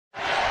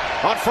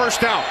on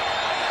first down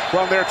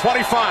from their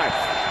 25.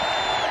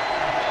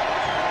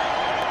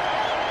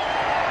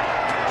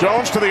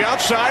 Jones to the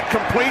outside,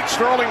 complete.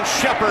 Sterling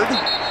Shepard.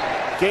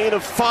 Gain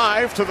of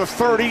 5 to the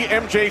 30.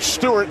 M.J.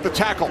 Stewart, the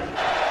tackle. 2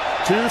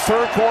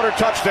 third-quarter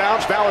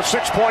touchdowns, now a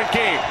 6-point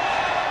game.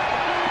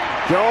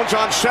 Jones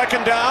on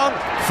second down,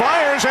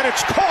 fires, and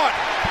it's caught.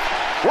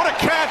 What a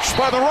catch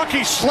by the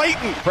rookie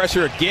Slayton.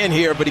 Pressure again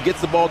here, but he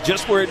gets the ball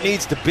just where it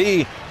needs to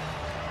be.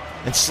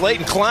 And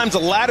Slayton climbs a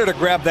ladder to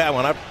grab that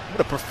one. I would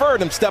have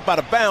preferred him step out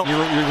of bounds.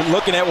 You're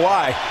looking at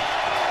why.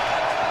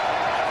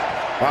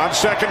 On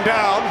second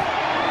down,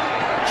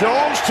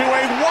 Jones to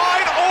a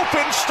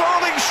wide-open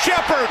Sterling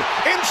Shepard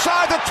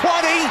inside the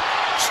 20.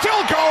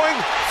 Still going,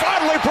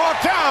 finally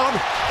brought down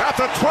at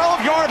the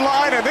 12-yard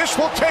line, and this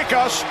will take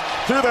us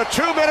through the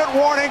 2-minute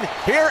warning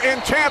here in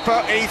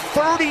Tampa. A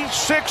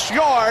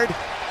 36-yard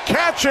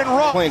catch and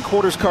run. Playing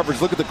quarters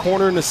coverage. Look at the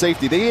corner and the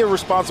safety. They are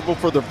responsible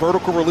for the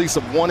vertical release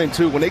of 1 and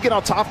 2. When they get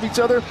on top of each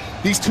other,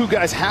 these two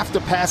guys have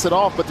to pass it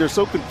off, but they're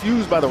so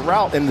confused by the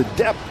route and the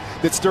depth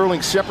that Sterling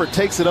Shepard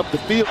takes it up the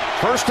field.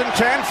 1st and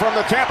 10 from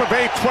the Tampa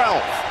Bay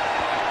 12.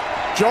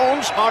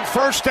 Jones on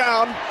first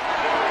down,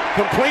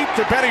 complete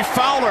to Benny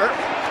Fowler.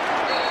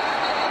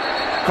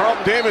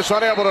 Carlton Davis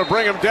unable to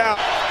bring him down.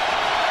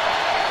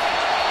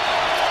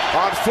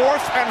 On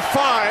 4th and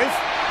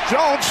 5,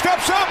 Jones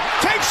steps up,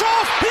 takes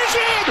off, he's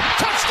in,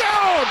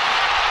 touchdown!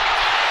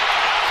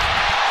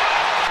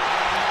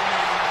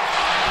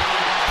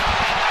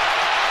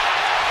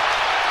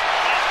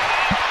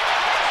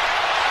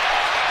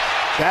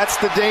 That's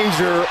the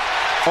danger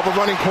of a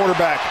running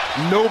quarterback.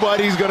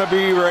 Nobody's going to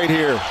be right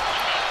here.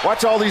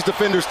 Watch all these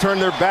defenders turn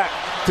their back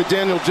to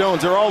Daniel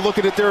Jones. They're all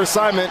looking at their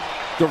assignment.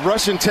 The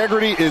rush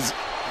integrity is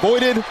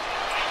voided.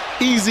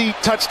 Easy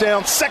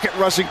touchdown, second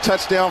rushing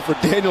touchdown for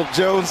Daniel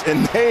Jones,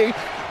 and they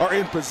are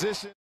in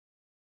position.